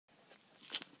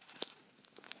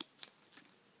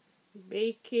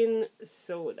Baking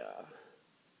soda.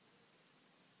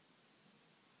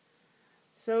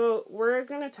 So we're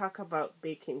going to talk about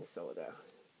baking soda.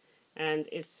 And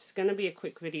it's going to be a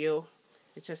quick video.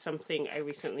 It's just something I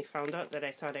recently found out that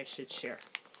I thought I should share.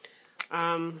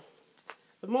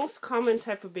 The most common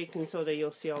type of baking soda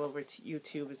you'll see all over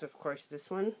YouTube is, of course, this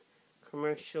one.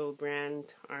 Commercial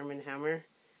brand Arm & Hammer.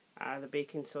 The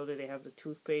baking soda, they have the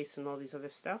toothpaste and all these other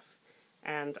stuff.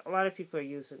 And a lot of people are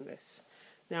using this.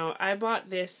 Now, I bought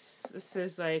this. This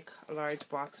is like a large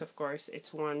box, of course.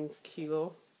 It's 1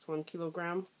 kilo. It's 1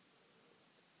 kilogram.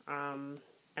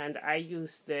 And I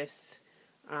used this.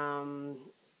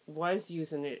 Was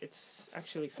using it. It's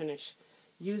actually finished.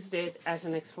 Used it as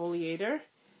an exfoliator.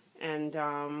 And,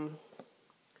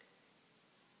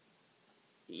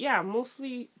 yeah,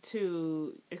 mostly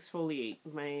to exfoliate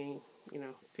my,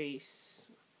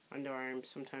 face, underarms,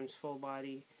 sometimes full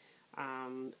body.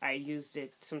 I used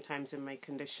it sometimes in my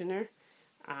conditioner.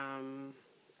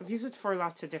 I've used it for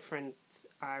lots of different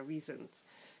reasons.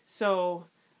 So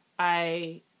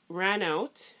I ran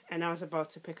out and I was about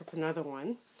to pick up another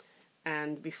one.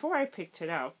 And before I picked it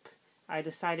up, I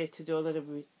decided to do a little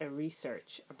bit of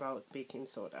research about baking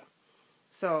soda.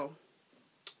 So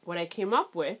what I came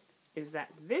up with is that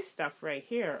this stuff right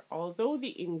here, although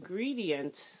the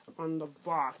ingredients on the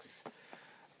box,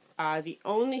 the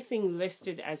only thing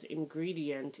listed as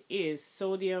ingredient is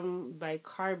sodium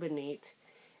bicarbonate,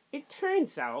 it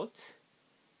turns out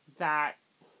that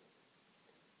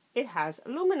it has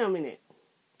aluminum in it.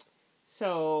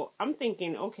 So I'm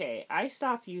thinking, okay, I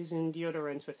stopped using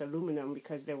deodorants with aluminum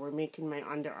because they were making my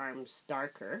underarms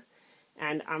darker.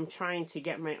 And I'm trying to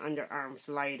get my underarms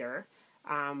lighter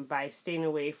by staying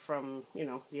away from,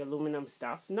 the aluminum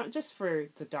stuff. Not just for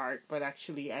the dark, but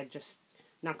actually I just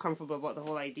not comfortable about the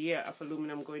whole idea of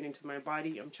aluminum going into my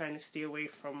body. I'm trying to stay away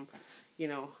from,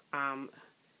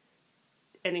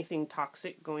 anything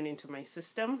toxic going into my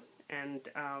system. And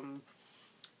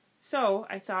so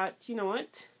I thought, you know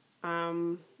what?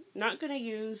 Not going to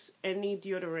use any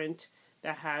deodorant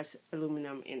that has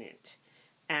aluminum in it.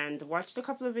 And watched a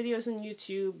couple of videos on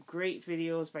YouTube, great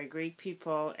videos by great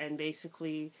people, and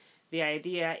basically the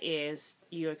idea is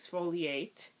you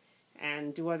exfoliate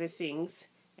and do other things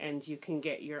and you can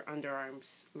get your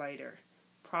underarms lighter.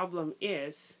 Problem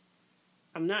is,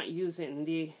 I'm not using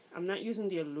the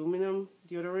aluminum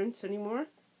deodorants anymore.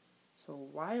 So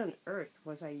why on earth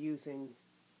was I using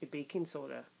a baking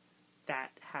soda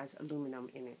that has aluminum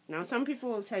in it? Now, some people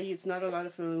will tell you it's not a lot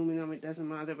of aluminum, it doesn't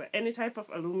matter, but any type of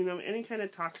aluminum, any kind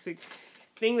of toxic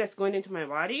thing that's going into my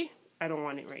body, I don't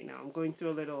want it right now. I'm going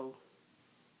through a little,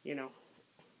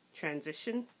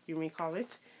 transition, you may call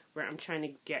it, where I'm trying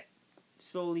to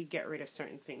slowly get rid of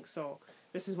certain things. So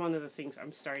this is one of the things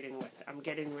I'm starting with. I'm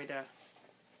getting rid of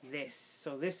this.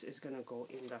 So this is going to go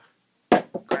in the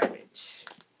garbage.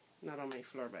 Not on my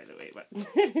floor, by the way, but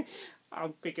I'll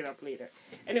pick it up later.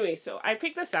 Anyway, so I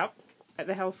picked this up at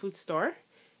the health food store.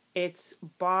 It's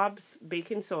Bob's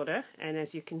Baking Soda, and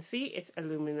as you can see, it's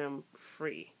aluminum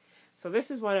free. So this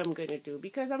is what I'm going to do,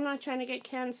 because I'm not trying to get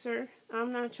cancer.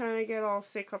 I'm not trying to get all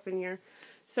sick up in here.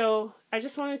 So I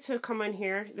just wanted to come on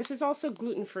here. This is also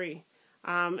gluten-free.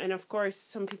 And of course,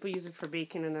 some people use it for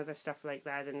baking and other stuff like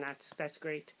that, and that's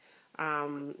great. I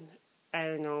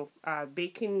don't know,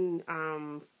 baking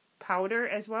powder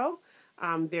as well.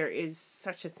 There is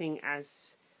such a thing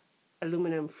as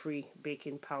aluminum-free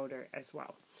baking powder as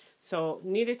well. So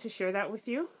needed to share that with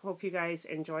you. Hope you guys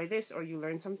enjoy this or you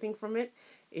learn something from it.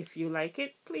 If you like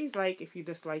it, please like. If you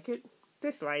dislike it,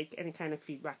 dislike. Any kind of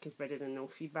feedback is better than no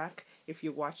feedback. If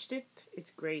you watched it,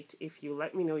 it's great. If you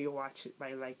let me know you watched it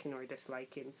by liking or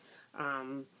disliking.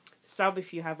 Sub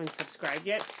if you haven't subscribed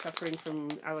yet. Suffering from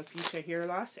alopecia hair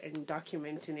loss and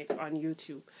documenting it on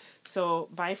YouTube. So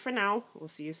bye for now. We'll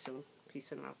see you soon.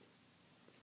 Peace and love.